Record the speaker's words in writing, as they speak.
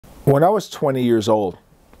When I was 20 years old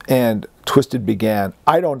and Twisted began,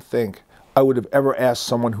 I don't think I would have ever asked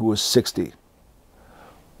someone who was 60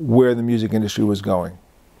 where the music industry was going,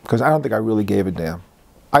 because I don't think I really gave a damn.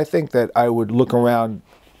 I think that I would look around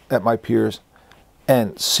at my peers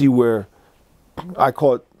and see where, I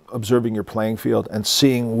call it observing your playing field and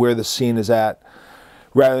seeing where the scene is at,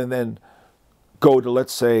 rather than go to,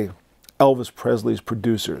 let's say, Elvis Presley's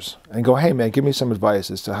producers and go, hey man, give me some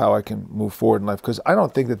advice as to how I can move forward in life, because I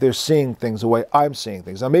don't think that they're seeing things the way I'm seeing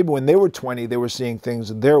things. Now maybe when they were 20 they were seeing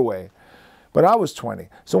things their way, but I was 20.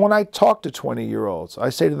 So when I talk to 20-year-olds,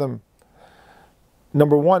 I say to them,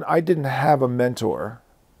 number one, I didn't have a mentor.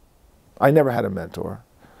 I never had a mentor.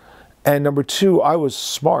 And number two, I was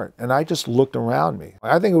smart, and I just looked around me.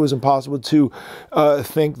 I think it was impossible to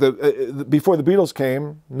think that before the Beatles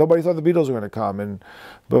came, nobody thought the Beatles were going to come. And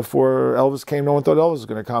before Elvis came, no one thought Elvis was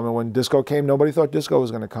going to come. And when disco came, nobody thought disco was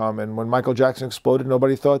going to come. And when Michael Jackson exploded,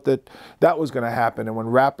 nobody thought that that was going to happen. And when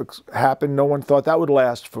rap happened, no one thought that would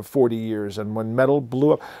last for 40 years. And when metal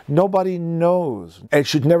blew up, nobody knows. And it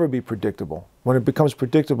should never be predictable. When it becomes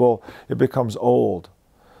predictable, it becomes old.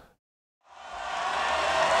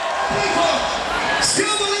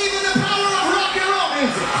 Still believe in the power of rock and roll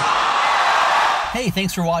music. Hey,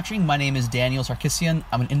 thanks for watching. My name is Daniel Sarkisian.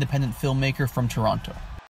 I'm an independent filmmaker from Toronto.